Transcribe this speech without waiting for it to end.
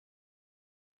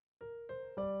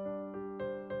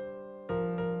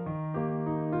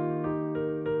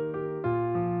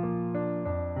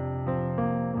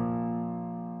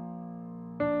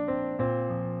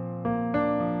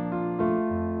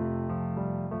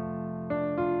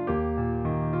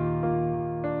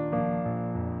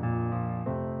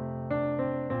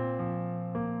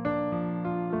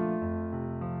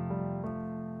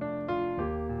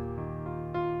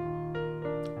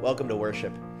welcome to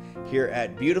worship here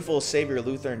at beautiful Savior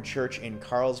Lutheran Church in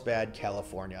Carlsbad,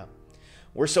 California.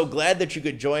 We're so glad that you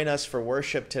could join us for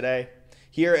worship today,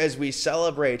 here as we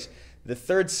celebrate the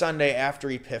third Sunday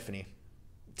after Epiphany.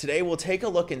 Today we'll take a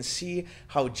look and see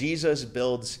how Jesus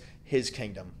builds his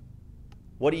kingdom,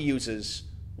 what he uses,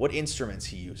 what instruments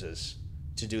he uses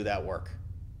to do that work.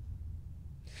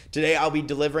 Today I'll be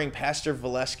delivering Pastor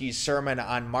Valleskey's sermon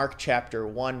on Mark chapter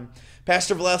 1.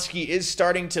 Pastor Valleskey is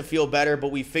starting to feel better, but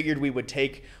we figured we would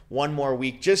take one more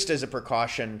week just as a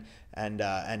precaution,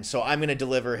 and so I'm going to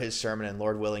deliver his sermon, and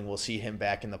Lord willing, we'll see him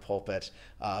back in the pulpit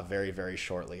very, very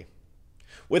shortly.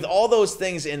 With all those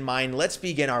things in mind, let's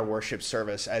begin our worship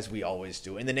service as we always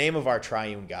do, in the name of our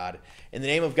triune God, in the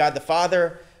name of God the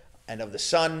Father, and of the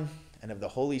Son, and of the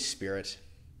Holy Spirit.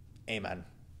 Amen.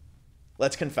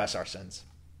 Let's confess our sins.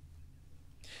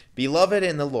 Beloved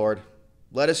in the Lord,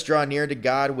 let us draw near to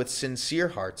God with sincere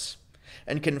hearts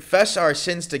and confess our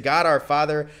sins to God our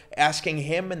Father, asking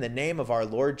him in the name of our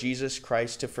Lord Jesus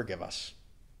Christ to forgive us.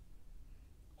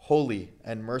 Holy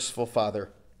and merciful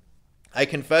Father, I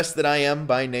confess that I am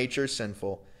by nature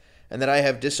sinful and that I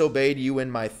have disobeyed you in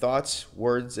my thoughts,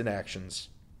 words, and actions.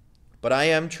 But I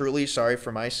am truly sorry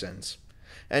for my sins,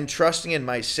 and trusting in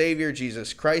my Savior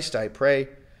Jesus Christ, I pray,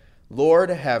 Lord,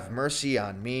 have mercy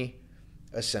on me,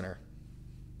 a sinner.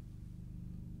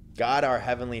 God, our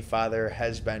Heavenly Father,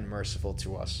 has been merciful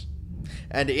to us.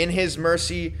 And in his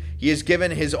mercy, he has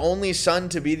given his only Son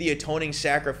to be the atoning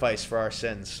sacrifice for our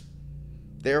sins.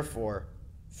 Therefore,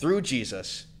 through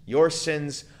Jesus, your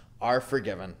sins are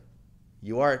forgiven.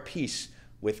 You are at peace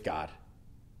with God.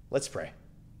 Let's pray.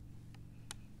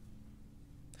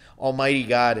 Almighty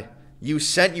God, you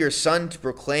sent your Son to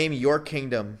proclaim your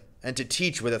kingdom and to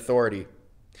teach with authority.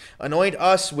 Anoint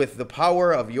us with the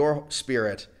power of your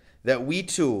Spirit, that we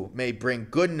too may bring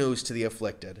good news to the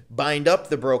afflicted, bind up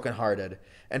the brokenhearted,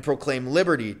 and proclaim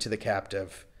liberty to the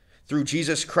captive. Through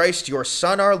Jesus Christ, your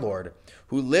Son, our Lord,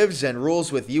 who lives and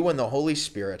rules with you in the Holy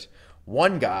Spirit,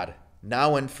 one God,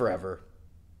 now and forever.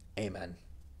 Amen.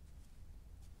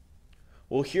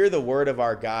 We'll hear the word of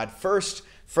our God first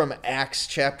from Acts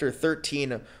chapter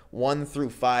 13, 1 through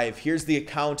 5. Here's the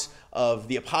account of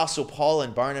the Apostle Paul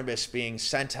and Barnabas being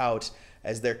sent out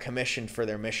as they're commissioned for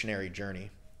their missionary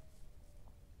journey.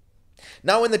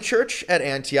 Now in the church at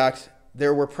Antioch,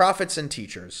 there were prophets and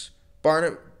teachers,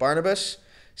 Barnabas,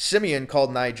 Simeon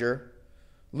called Niger,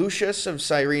 Lucius of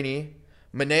Cyrene,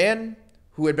 Manaen,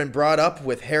 who had been brought up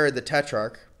with Herod the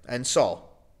Tetrarch, and Saul.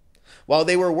 While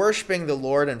they were worshiping the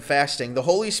Lord and fasting, the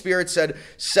Holy Spirit said,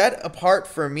 "Set apart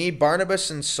for me Barnabas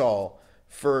and Saul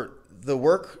for the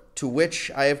work to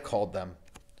which I have called them."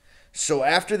 So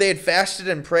after they had fasted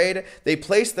and prayed, they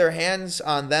placed their hands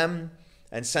on them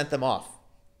and sent them off.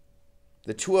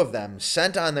 The two of them,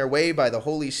 sent on their way by the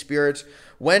Holy Spirit,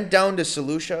 went down to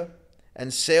Seleucia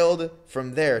and sailed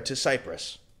from there to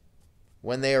Cyprus.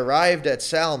 When they arrived at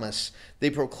Salamis, they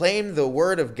proclaimed the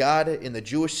word of God in the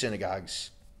Jewish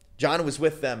synagogues. John was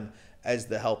with them as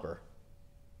the helper.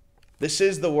 This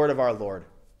is the word of our Lord.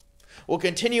 We'll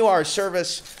continue our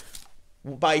service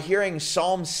by hearing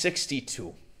Psalm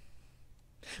 62.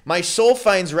 My soul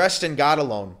finds rest in God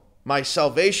alone. My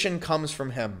salvation comes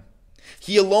from him.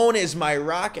 He alone is my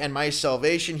rock and my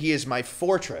salvation. He is my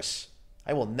fortress.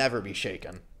 I will never be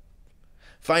shaken.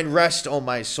 Find rest, O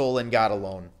my soul, in God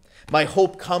alone. My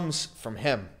hope comes from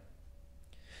him.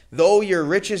 Though your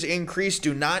riches increase,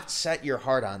 do not set your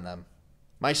heart on them.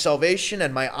 My salvation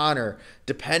and my honor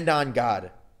depend on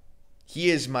God. He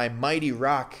is my mighty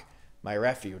rock, my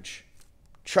refuge.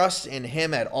 Trust in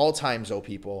him at all times, O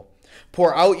people.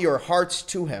 Pour out your hearts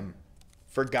to him,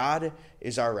 for God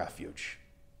is our refuge.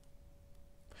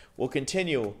 We'll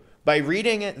continue by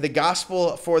reading the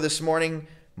gospel for this morning,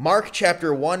 Mark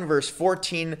chapter 1, verse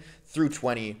 14 through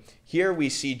 20. Here we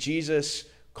see Jesus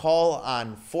call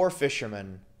on 4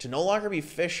 fishermen to no longer be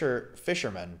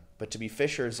fishermen, but to be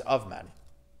fishers of men.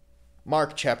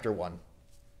 Mark chapter 1.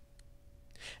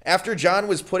 After John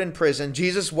was put in prison,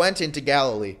 Jesus went into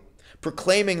Galilee,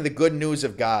 proclaiming the good news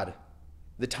of God.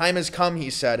 The time has come, he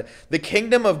said. The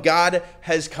kingdom of God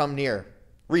has come near.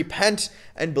 Repent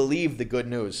and believe the good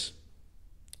news.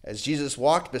 As Jesus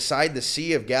walked beside the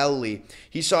Sea of Galilee,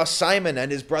 he saw Simon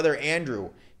and his brother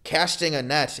Andrew casting a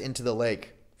net into the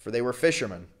lake, for they were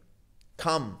fishermen.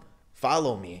 Come,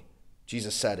 follow me,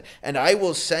 Jesus said, and I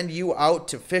will send you out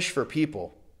to fish for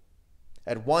people.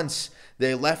 At once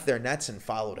they left their nets and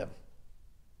followed him.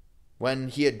 When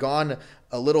he had gone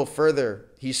a little further,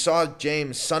 he saw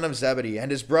James, son of Zebedee, and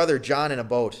his brother John in a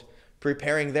boat,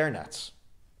 preparing their nets.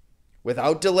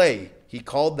 Without delay, he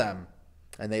called them,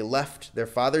 and they left their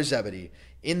father Zebedee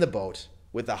in the boat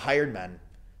with the hired men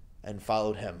and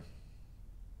followed him.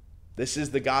 This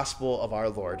is the gospel of our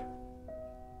Lord.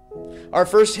 Our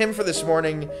first hymn for this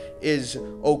morning is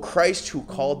O Christ Who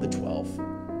Called the 12.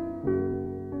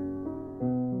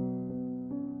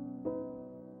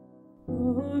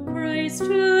 O Christ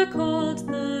who called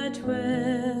the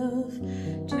 12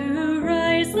 to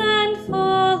rise and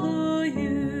follow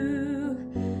you,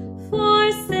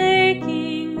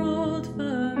 forsaking old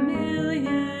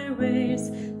familiar ways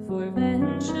for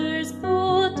ventures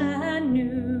bold and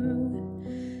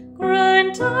new.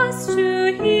 Grant us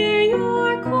to hear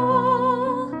your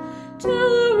call,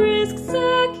 to risk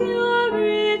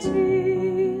security,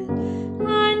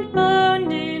 and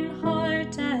bound in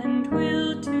heart and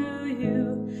will to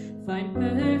you, find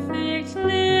perfect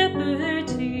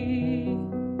liberty.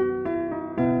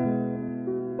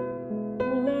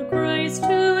 O Christ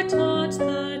who taught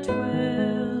the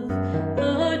 12,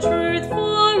 the truth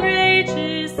for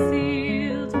ages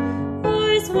sealed,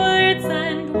 whose words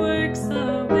and works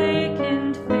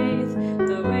awakened faith,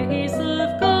 the ways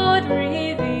of God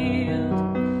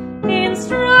revealed.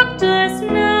 Instruct us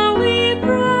now, we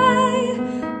pray,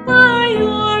 by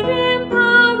your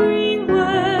empowering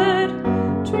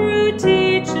word, true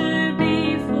teacher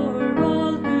be for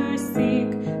all who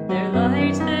seek their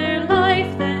light, their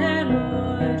life, their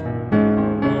Lord.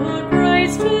 O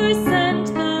Christ who sent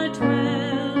the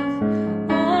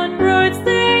 12 on roads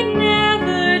they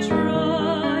never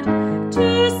trod,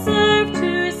 to serve,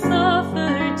 to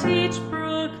suffer, teach,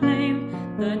 proclaim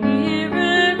the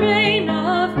nearer reign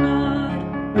of God.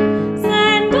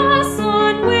 Send us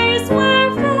on ways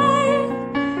where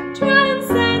faith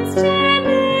transcends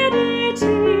timidity,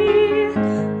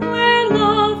 where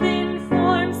love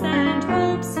informs and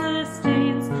hope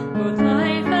sustains both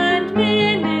life and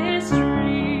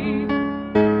ministry.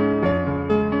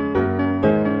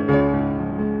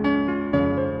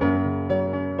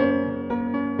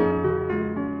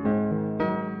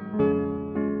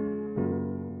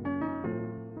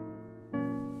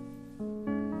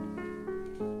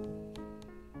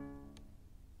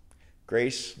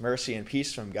 Grace, mercy, and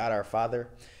peace from God our Father,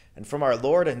 and from our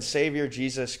Lord and Savior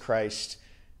Jesus Christ.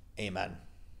 Amen.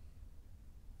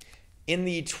 In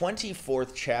the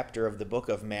 24th chapter of the book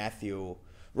of Matthew,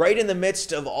 right in the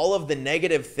midst of all of the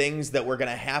negative things that were going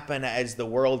to happen as the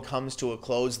world comes to a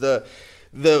close, the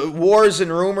wars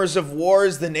and rumors of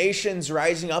wars, the nations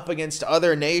rising up against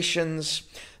other nations,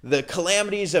 the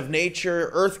calamities of nature,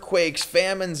 earthquakes,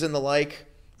 famines, and the like,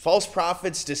 false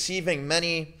prophets deceiving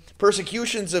many,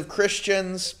 persecutions of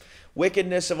Christians,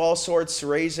 wickedness of all sorts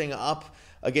raising up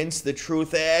against the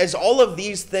truth. As all of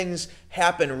these things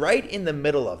happen, right in the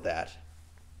middle of that,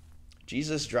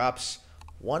 Jesus drops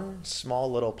one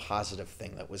small little positive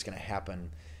thing that was going to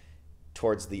happen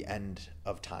towards the end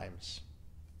of times.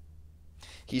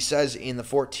 He says in the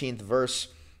 14th verse,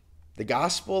 "The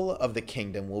gospel of the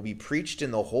kingdom will be preached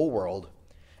in the whole world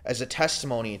as a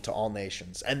testimony to all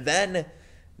nations, and then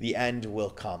the end will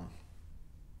come."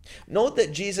 Note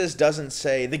that Jesus doesn't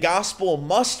say the gospel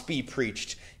must be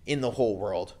preached in the whole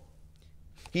world.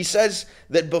 He says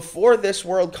that before this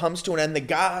world comes to an end,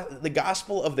 the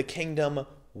gospel of the kingdom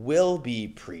will be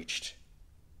preached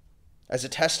as a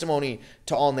testimony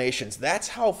to all nations. That's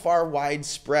how far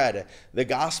widespread the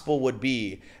gospel would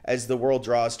be as the world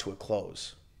draws to a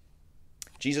close.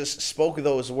 Jesus spoke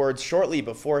those words shortly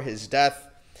before his death,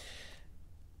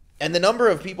 and the number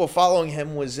of people following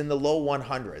him was in the low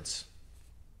 100s.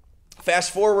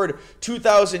 Fast forward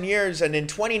 2,000 years, and in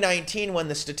 2019, when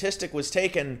the statistic was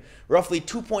taken, roughly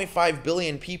 2.5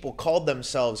 billion people called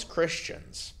themselves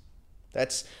Christians.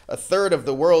 That's a third of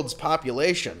the world's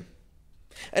population.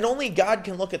 And only God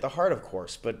can look at the heart, of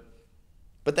course, but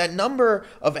that number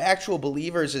of actual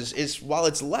believers is while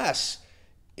it's less,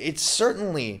 it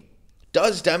certainly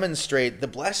does demonstrate the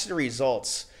blessed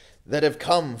results that have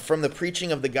come from the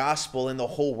preaching of the gospel in the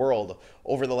whole world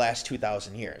over the last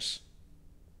 2,000 years.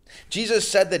 Jesus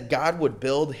said that God would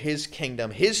build his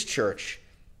kingdom, his church,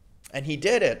 and he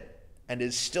did it and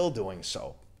is still doing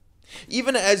so.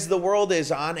 Even as the world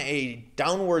is on a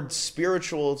downward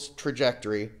spiritual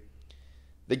trajectory,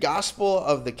 the gospel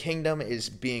of the kingdom is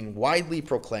being widely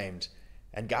proclaimed,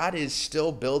 and God is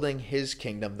still building his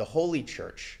kingdom, the holy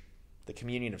church, the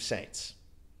communion of saints.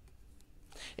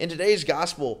 In today's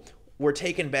gospel, we're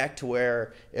taken back to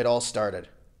where it all started.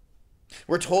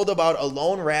 We're told about a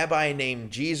lone rabbi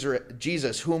named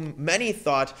Jesus, whom many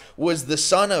thought was the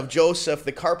son of Joseph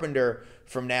the carpenter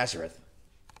from Nazareth.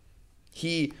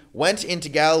 He went into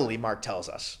Galilee, Mark tells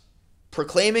us,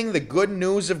 proclaiming the good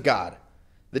news of God.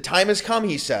 The time has come,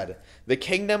 he said. The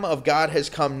kingdom of God has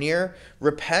come near.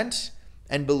 Repent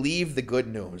and believe the good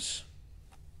news.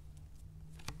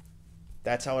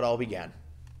 That's how it all began.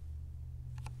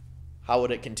 How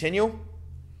would it continue?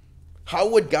 How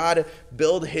would God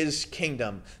build his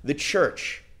kingdom, the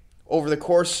church, over the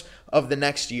course of the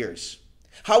next years?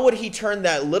 How would he turn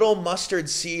that little mustard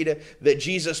seed that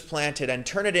Jesus planted and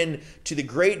turn it into the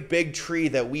great big tree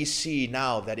that we see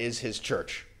now that is his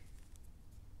church?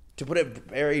 To put it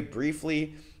very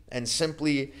briefly and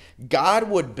simply, God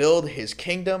would build his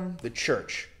kingdom, the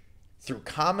church, through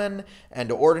common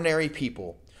and ordinary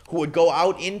people who would go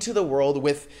out into the world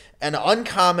with an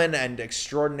uncommon and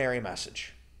extraordinary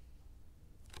message.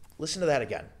 Listen to that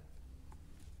again.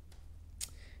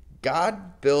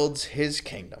 God builds his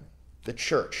kingdom, the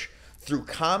church, through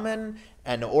common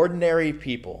and ordinary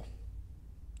people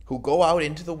who go out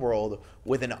into the world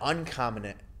with an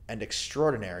uncommon and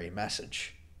extraordinary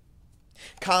message.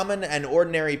 Common and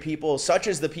ordinary people, such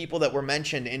as the people that were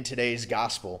mentioned in today's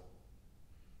gospel.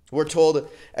 We're told,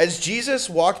 as Jesus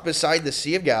walked beside the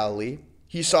Sea of Galilee,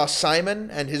 he saw Simon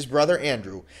and his brother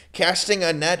Andrew casting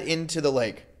a net into the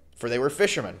lake, for they were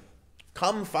fishermen.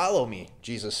 "Come, follow me,"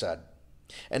 Jesus said,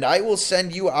 "and I will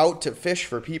send you out to fish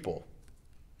for people."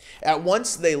 At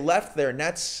once they left their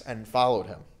nets and followed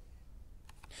him.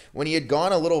 When he had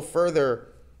gone a little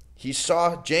further, he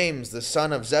saw James, the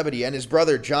son of Zebedee, and his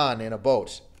brother John in a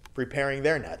boat, preparing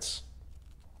their nets.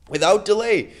 Without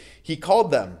delay, he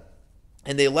called them,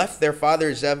 and they left their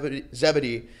father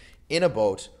Zebedee in a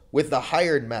boat with the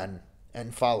hired men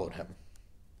and followed him.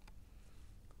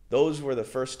 Those were the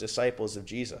first disciples of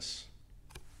Jesus.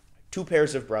 Two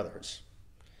pairs of brothers,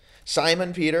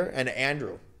 Simon Peter and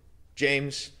Andrew,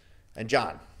 James and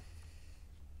John.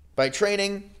 By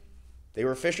training, they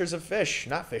were fishers of fish,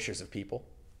 not fishers of people.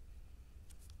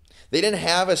 They didn't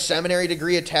have a seminary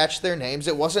degree attached to their names.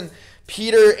 It wasn't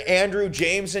Peter, Andrew,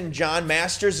 James, and John,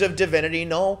 masters of divinity.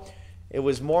 No, it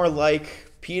was more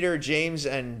like Peter, James,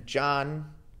 and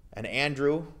John, and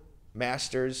Andrew,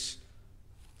 masters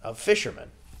of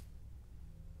fishermen.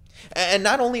 And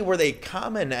not only were they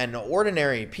common and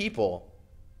ordinary people,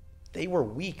 they were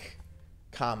weak,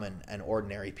 common, and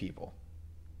ordinary people.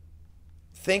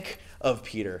 Think of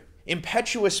Peter,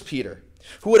 impetuous Peter,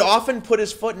 who would often put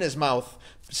his foot in his mouth,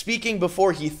 speaking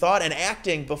before he thought and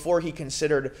acting before he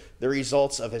considered the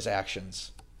results of his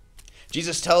actions.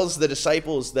 Jesus tells the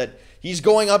disciples that he's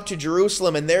going up to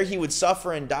Jerusalem and there he would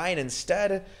suffer and die, and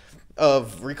instead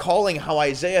of recalling how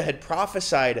Isaiah had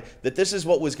prophesied that this is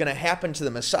what was going to happen to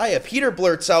the Messiah, Peter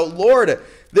blurts out, "Lord,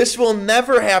 this will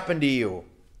never happen to you."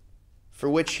 For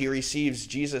which he receives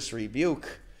Jesus'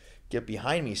 rebuke, "Get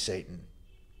behind me, Satan.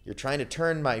 You're trying to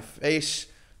turn my face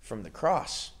from the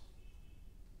cross."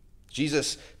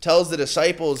 Jesus tells the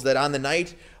disciples that on the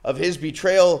night of his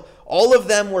betrayal, all of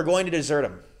them were going to desert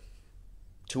him.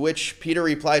 To which Peter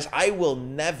replies, "I will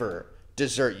never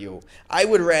desert you. I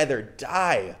would rather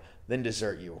die than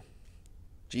desert you."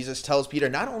 Jesus tells Peter,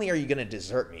 "Not only are you going to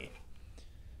desert me,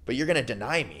 but you're going to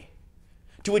deny me."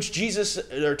 To which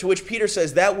Peter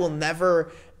says, "That will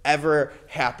never, ever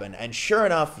happen." And sure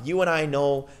enough, you and I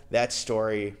know that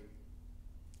story.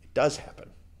 It does happen.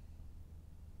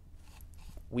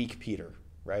 Weak Peter,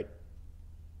 right?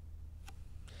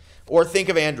 Or think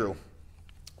of Andrew.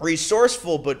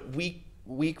 Resourceful but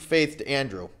weak-faithed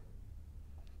Andrew.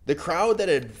 The crowd that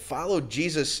had followed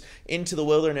Jesus into the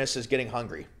wilderness is getting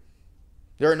hungry.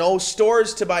 There are no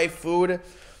stores to buy food.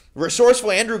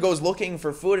 Resourceful Andrew goes looking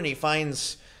for food, and he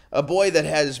finds a boy that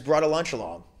has brought a lunch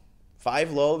along.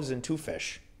 5 loaves and 2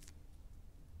 fish.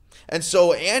 And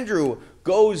so Andrew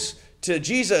goes to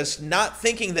Jesus, not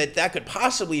thinking that that could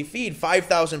possibly feed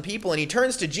 5,000 people. And he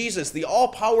turns to Jesus, the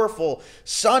all-powerful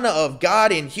Son of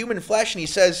God in human flesh, and he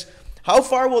says, "How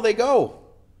far will they go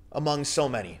among so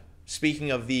many?"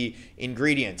 Speaking of the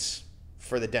ingredients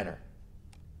for the dinner.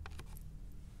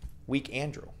 Weak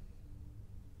Andrew.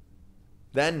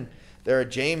 Then there are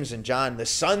James and John, the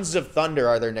sons of thunder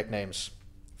are their nicknames.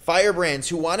 Firebrands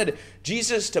who wanted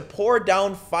Jesus to pour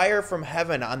down fire from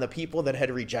heaven on the people that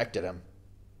had rejected him.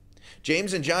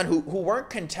 James and John, who weren't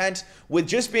content with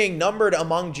just being numbered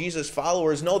among Jesus'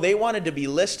 followers. No, they wanted to be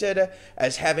listed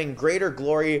as having greater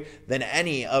glory than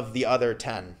any of the other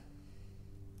 10.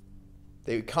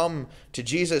 They would come to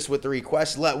Jesus with the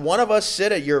request, "Let one of us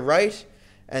sit at your right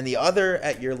and the other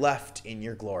at your left in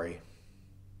your glory."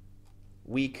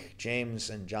 Weak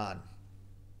James and John.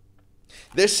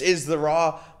 This is the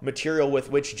raw material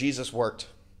with which Jesus worked.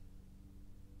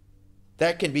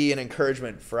 That can be an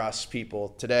encouragement for us people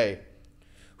today,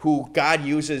 who God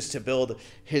uses to build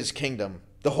his kingdom,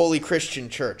 the holy Christian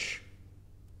church.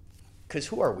 Because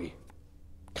who are we?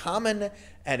 Common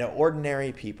and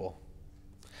ordinary people.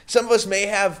 Some of us may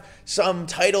have some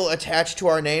title attached to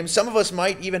our name. Some of us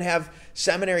might even have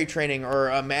seminary training or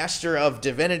a Master of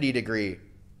Divinity degree.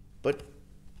 But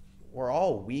we're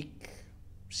all weak,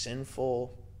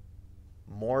 sinful,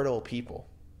 mortal people.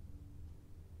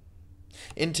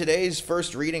 In today's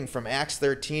first reading from Acts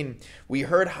 13, we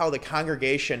heard how the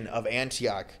congregation of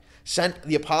Antioch sent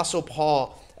the Apostle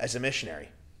Paul as a missionary.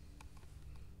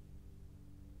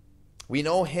 We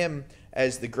know him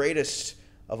as the greatest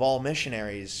of all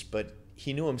missionaries, but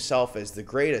he knew himself as the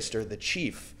greatest or the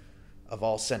chief of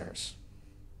all sinners.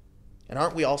 And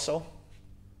aren't we also?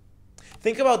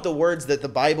 Think about the words that the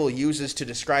Bible uses to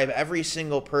describe every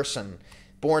single person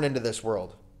born into this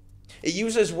world. It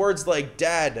uses words like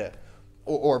dead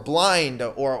or blind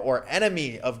or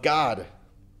enemy of God.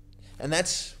 And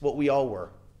that's what we all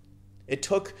were. It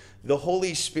took the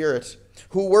Holy Spirit,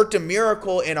 who worked a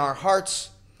miracle in our hearts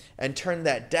and turned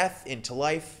that death into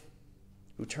life,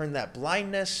 who turned that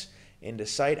blindness into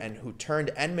sight, and who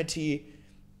turned enmity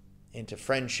into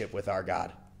friendship with our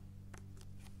God.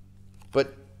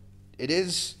 But it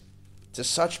is to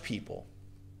such people,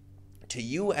 to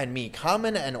you and me,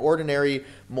 common and ordinary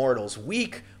mortals,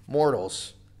 weak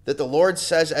mortals, that the Lord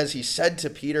says, as he said to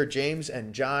Peter, James,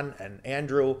 and John, and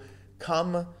Andrew,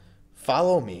 "Come,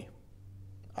 follow me.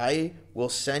 I will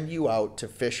send you out to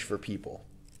fish for people."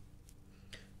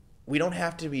 We don't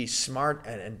have to be smart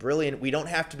and brilliant. We don't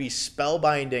have to be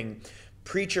spellbinding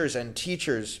preachers and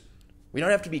teachers. We don't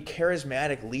have to be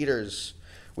charismatic leaders.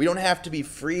 We don't have to be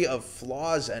free of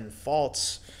flaws and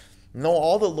faults. No,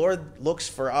 all the Lord looks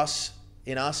for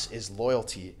in us is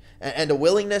loyalty and a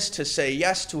willingness to say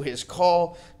yes to his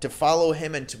call, to follow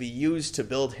him, and to be used to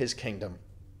build his kingdom.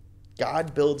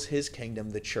 God builds his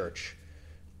kingdom, the church,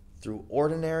 through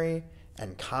ordinary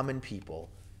and common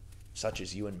people such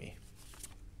as you and me.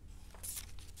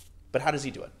 But how does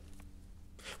he do it?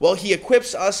 Well, he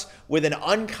equips us with an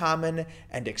uncommon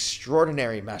and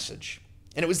extraordinary message.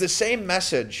 And it was the same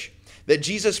message that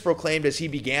Jesus proclaimed as he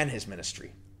began his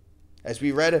ministry. As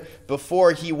we read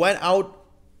before, he went out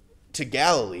to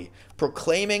Galilee,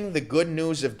 proclaiming the good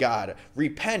news of God.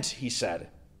 Repent, he said,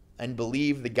 and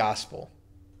believe the gospel.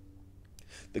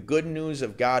 The good news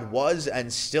of God was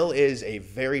and still is a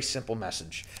very simple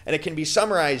message, and it can be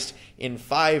summarized in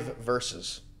 5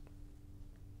 verses.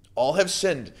 All have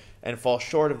sinned and fall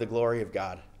short of the glory of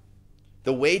God.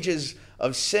 The wages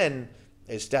of sin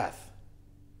is death.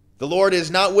 The Lord is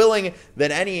not willing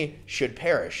that any should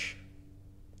perish.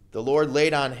 The Lord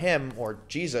laid on him, or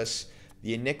Jesus,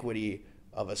 the iniquity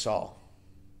of us all.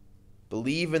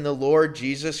 Believe in the Lord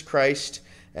Jesus Christ,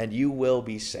 and you will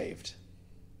be saved.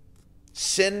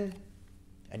 Sin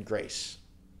and grace,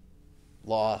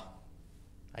 law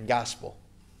and gospel.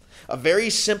 A very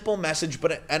simple message,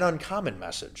 but an uncommon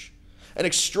message. An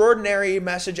extraordinary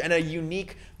message and a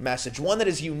unique message, one that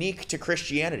is unique to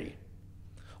Christianity.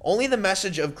 Only the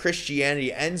message of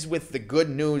Christianity ends with the good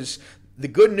news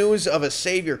of a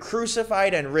Savior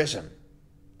crucified and risen.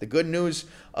 The good news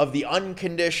of the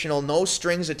unconditional, no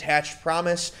strings attached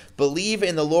promise: believe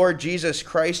in the Lord Jesus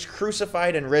Christ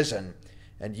crucified and risen,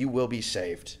 and you will be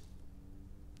saved.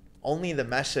 Only the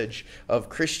message of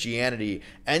Christianity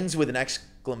ends with an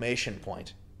exclamation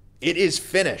point. It is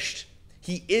finished.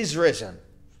 He is risen,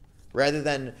 rather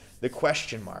than the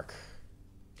question mark.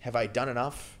 Have I done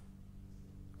enough?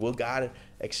 Will God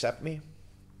accept me?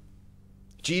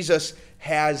 Jesus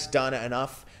has done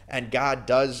enough, and God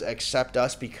does accept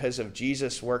us because of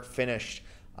Jesus' work finished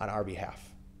on our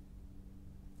behalf.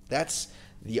 That's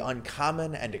the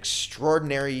uncommon and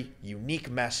extraordinary,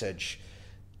 unique message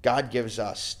God gives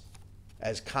us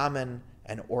as common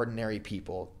and ordinary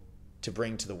people to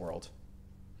bring to the world.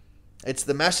 It's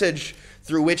the message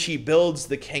through which he builds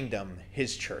the kingdom,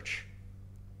 his church.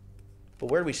 But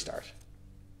where do we start?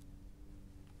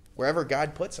 Wherever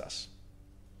God puts us.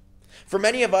 For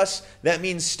many of us, that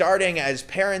means starting as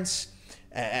parents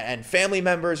and family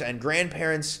members and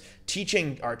grandparents,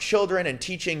 teaching our children and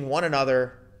teaching one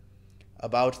another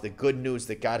about the good news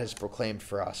that God has proclaimed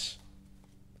for us.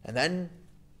 And then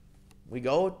we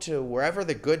go to wherever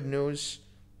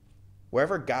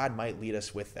God might lead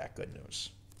us with that good news.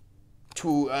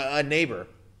 To a neighbor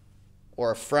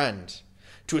or a friend,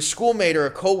 to a schoolmate or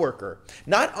a coworker,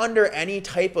 not under any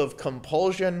type of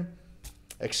compulsion,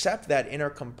 except that inner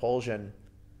compulsion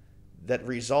that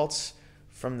results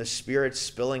from the Spirit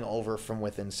spilling over from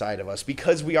within inside of us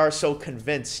because we are so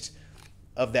convinced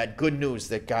of that good news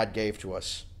that God gave to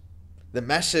us. The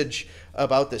message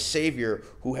about the Savior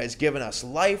who has given us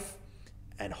life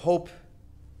and hope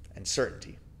and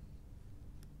certainty.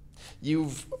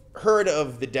 You've heard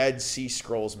of the Dead Sea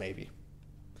Scrolls, maybe.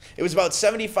 It was about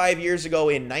 75 years ago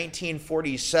in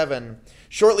 1947,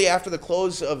 shortly after the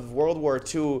close of World War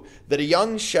II, that a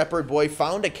young shepherd boy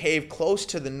found a cave close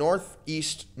to the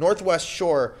northwest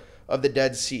shore of the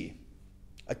Dead Sea.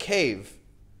 A cave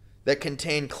that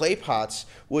contained clay pots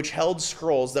which held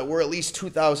scrolls that were at least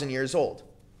 2,000 years old.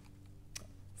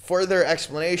 Further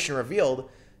explanation revealed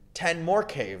 10 more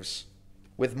caves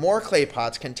with more clay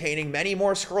pots containing many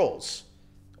more scrolls,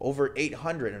 over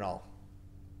 800 in all.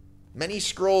 Many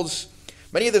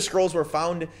of the scrolls were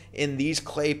found in these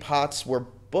clay pots were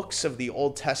books of the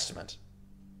Old Testament.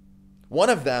 One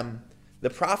of them, the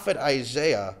prophet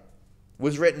Isaiah,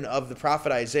 was written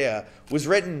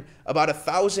about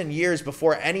 1,000 years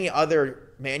before any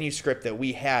other manuscript that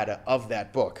we had of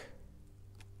that book.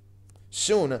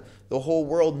 Soon, the whole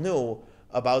world knew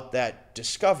about that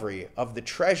discovery of the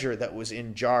treasure that was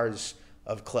in jars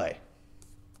of clay.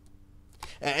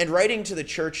 And writing to the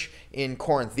church in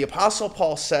Corinth, the Apostle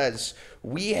Paul says,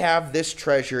 "We have this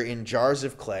treasure in jars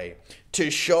of clay to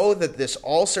show that this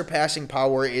all-surpassing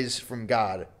power is from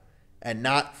God and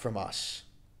not from us."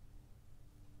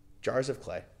 Jars of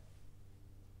clay.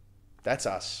 That's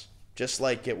us, just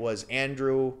like it was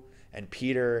Andrew and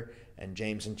Peter and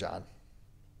James and John.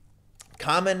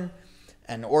 Common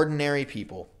and ordinary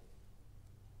people.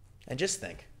 And just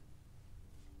think,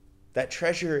 that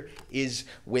treasure is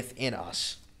within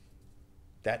us.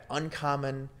 That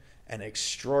uncommon and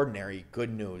extraordinary good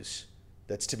news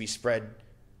that's to be spread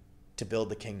to build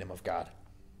the kingdom of God.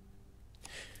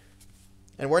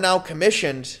 And we're now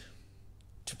commissioned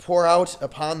to pour out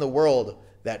upon the world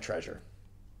that treasure.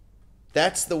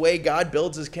 That's the way God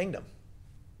builds his kingdom.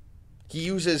 He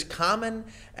uses common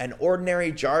and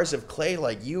ordinary jars of clay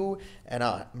like you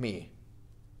and me.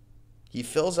 He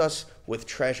fills us with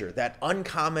treasure, that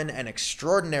uncommon and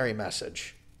extraordinary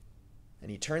message,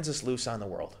 and he turns us loose on the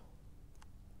world.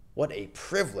 What a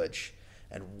privilege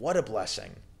and what a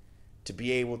blessing to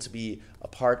be able to be a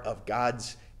part of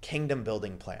God's kingdom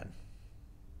building plan.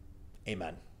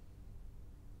 Amen.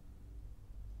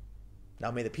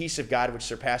 Now may the peace of God, which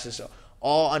surpasses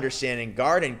all understanding,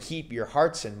 guard and keep your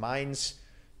hearts and minds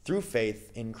through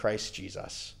faith in Christ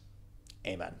Jesus.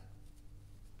 Amen.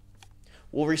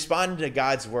 We'll respond to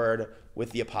God's word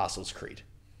with the Apostles' Creed.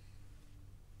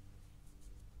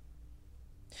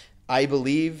 I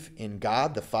believe in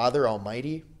God the Father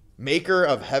Almighty, maker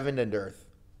of heaven and earth.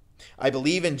 I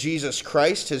believe in Jesus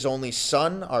Christ, his only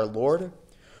Son, our Lord,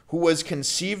 who was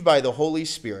conceived by the Holy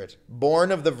Spirit,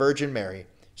 born of the Virgin Mary,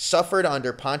 suffered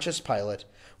under Pontius Pilate,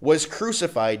 was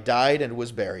crucified, died, and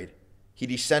was buried. He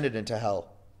descended into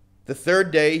hell. The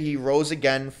third day he rose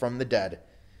again from the dead.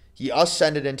 He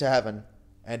ascended into heaven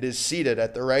and is seated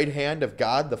at the right hand of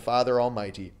God the Father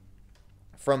Almighty.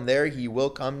 From there he will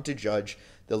come to judge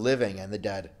the living and the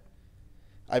dead.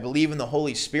 I believe in the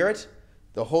Holy Spirit,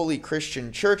 the holy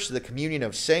Christian church, the communion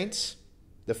of saints,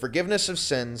 the forgiveness of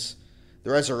sins, the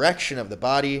resurrection of the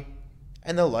body,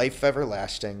 and the life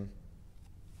everlasting.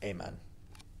 Amen.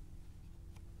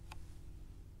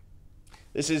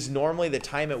 This is normally the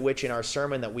time at which in our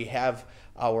sermon that we have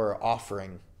our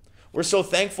offering. We're so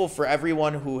thankful for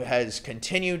everyone who has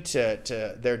continued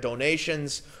to their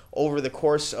donations over the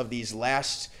course of these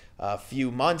last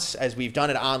few months as we've done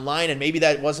it online. And maybe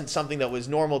that wasn't something that was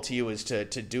normal to you, is to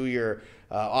do your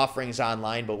offerings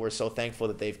online, but we're so thankful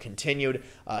that they've continued.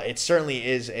 It certainly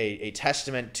is a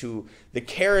testament to the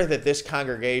care that this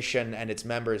congregation and its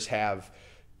members have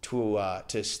to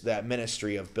that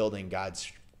ministry of building God's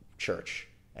church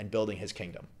and building his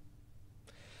kingdom.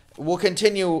 We'll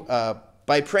continue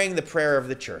by praying the prayer of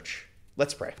the church.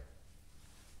 Let's pray.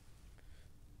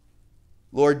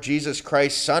 Lord Jesus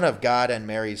Christ, Son of God and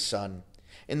Mary's Son,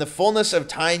 in the fullness of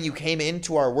time you came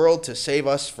into our world to save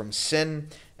us from sin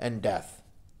and death.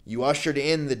 You ushered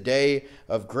in the day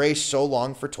of grace so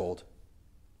long foretold.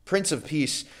 Prince of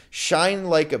Peace, shine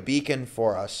like a beacon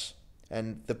for us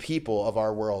and the people of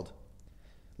our world.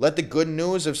 Let the good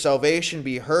news of salvation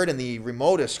be heard in the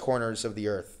remotest corners of the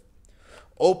earth.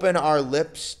 Open our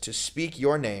lips to speak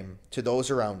your name to those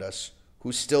around us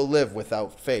who still live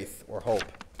without faith or hope.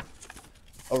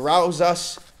 Arouse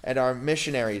us and our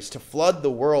missionaries to flood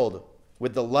the world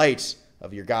with the light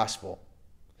of your gospel.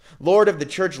 Lord of the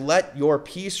church, let your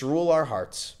peace rule our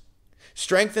hearts.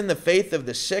 Strengthen the faith of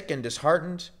the sick and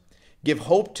disheartened. Give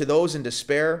hope to those in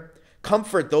despair.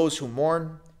 Comfort those who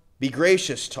mourn. Be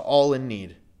gracious to all in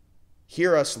need.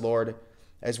 Hear us, Lord,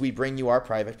 as we bring you our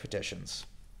private petitions.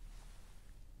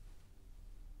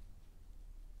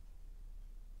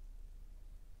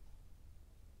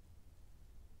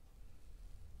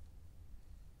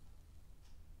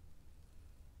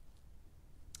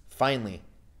 Finally,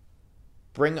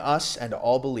 bring us and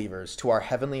all believers to our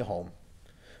heavenly home,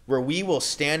 where we will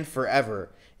stand forever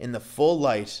in the full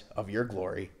light of your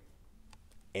glory.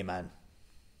 Amen.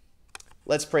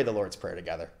 Let's pray the Lord's Prayer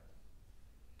together.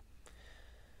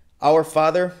 Our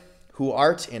Father, who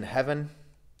art in heaven,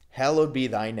 hallowed be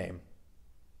thy name.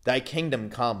 Thy kingdom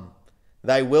come,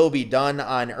 thy will be done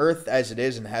on earth as it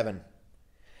is in heaven.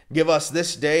 Give us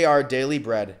this day our daily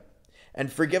bread,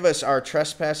 and forgive us our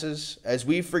trespasses as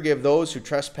we forgive those who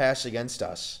trespass against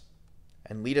us.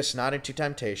 And lead us not into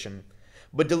temptation,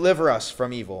 but deliver us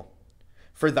from evil.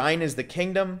 For thine is the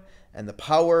kingdom, and the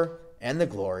power, and the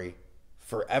glory,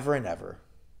 forever and ever.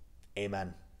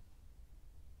 Amen.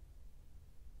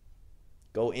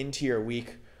 Go into your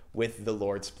week with the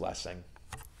Lord's blessing.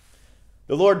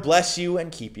 The Lord bless you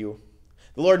and keep you.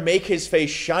 The Lord make his face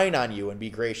shine on you and be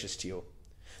gracious to you.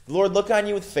 The Lord look on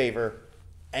you with favor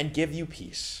and give you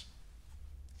peace.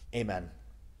 Amen.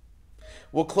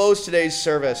 We'll close today's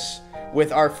service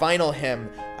with our final hymn,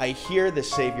 I Hear the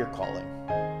Savior Calling.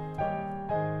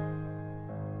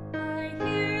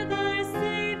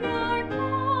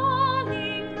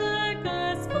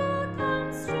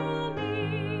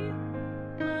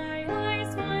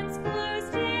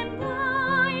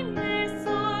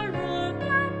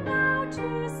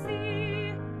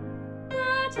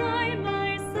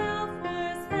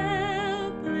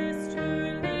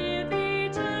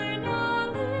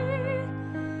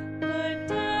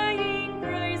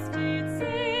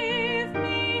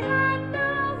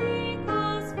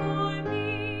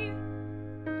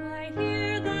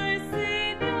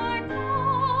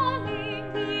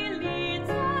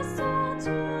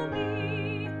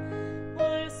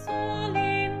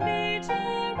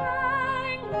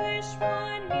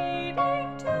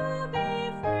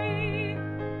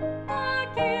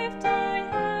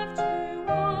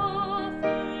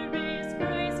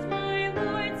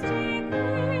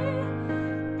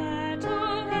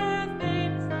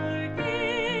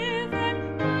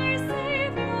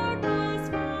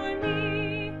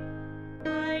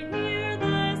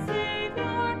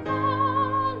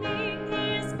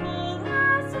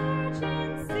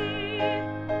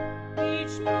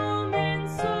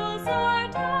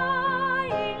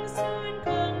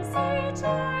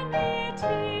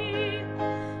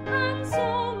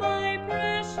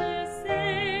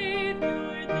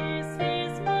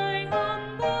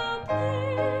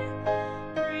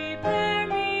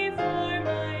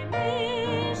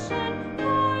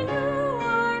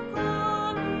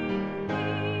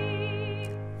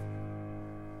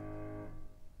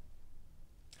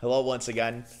 Hello once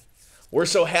again. We're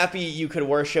so happy you could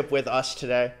worship with us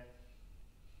today.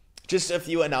 Just a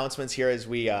few announcements here as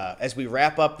we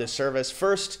wrap up the service.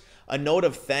 First, a note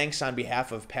of thanks on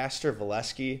behalf of Pastor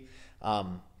Valleskey.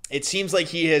 It seems like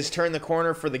he has turned the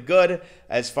corner for the good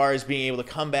as far as being able to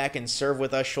come back and serve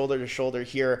with us shoulder to shoulder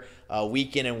here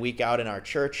week in and week out in our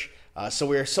church. So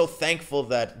we are so thankful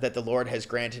that the Lord has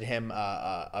granted him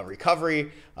a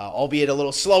recovery, albeit a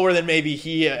little slower than maybe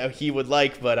he would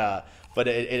like, but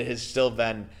it has still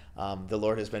been, the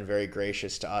Lord has been very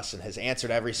gracious to us and has answered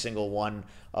every single one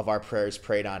of our prayers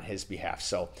prayed on his behalf.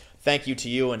 So thank you to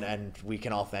you, and we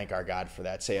can all thank our God for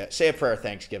that. Say a prayer of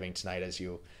thanksgiving tonight as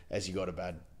you go to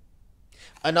bed.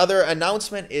 Another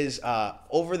announcement is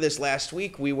over this last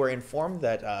week, we were informed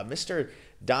that Mr.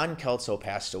 Don Kelso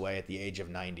passed away at the age of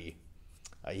 90.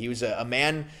 He was a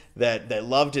man that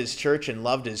loved his church and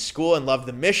loved his school and loved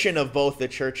the mission of both the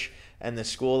church and the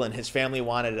school, and his family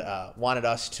wanted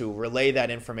us to relay that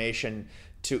information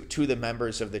to the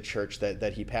members of the church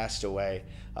that he passed away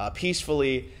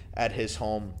peacefully at his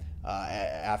home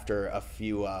after a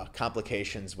few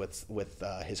complications with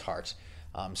his heart.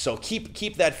 So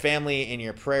keep that family in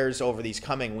your prayers over these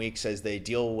coming weeks as they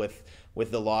deal with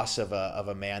the loss of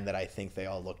a man that I think they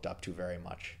all looked up to very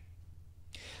much.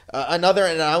 Another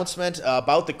announcement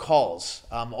about the calls.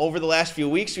 Over the last few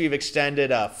weeks, we've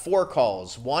extended 4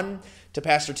 calls. One to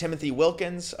Pastor Timothy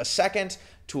Wilkins, a second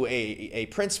to a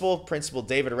principal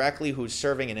David Reckley, who's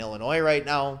serving in Illinois right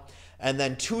now, and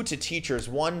then 2 to teachers.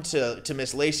 One to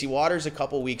Miss Lacey Waters a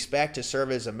couple weeks back to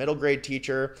serve as a middle grade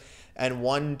teacher, and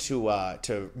one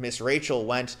to Miss Rachel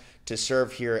Went to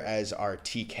serve here as our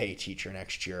TK teacher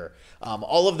next year.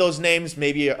 All of those names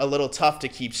may be a little tough to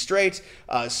keep straight,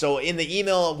 so in the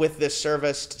email with this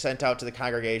service sent out to the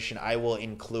congregation, I will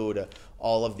include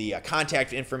all of the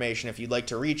contact information if you'd like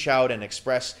to reach out and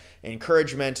express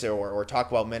encouragement or talk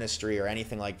about ministry or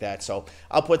anything like that. So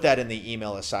I'll put that in the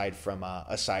email aside from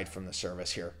the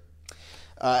service here.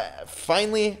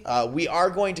 Finally, we are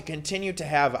going to continue to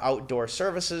have outdoor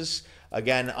services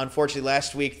Again, unfortunately,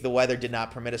 last week the weather did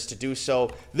not permit us to do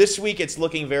so. This week it's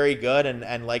looking very good,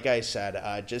 and like I said,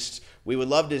 we would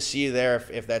love to see you there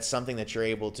if that's something that you're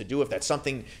able to do. If that's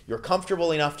something you're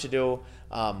comfortable enough to do,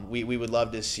 we would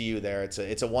love to see you there.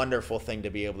 It's a wonderful thing to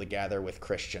be able to gather with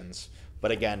Christians.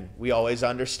 But again, we always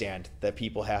understand that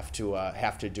people have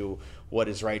to do what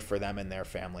is right for them and their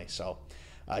family. So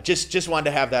just wanted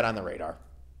to have that on the radar.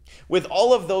 With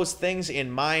all of those things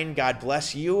in mind, God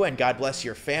bless you and God bless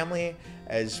your family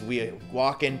as we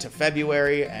walk into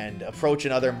February and approach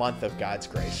another month of God's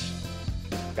grace.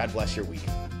 God bless your week.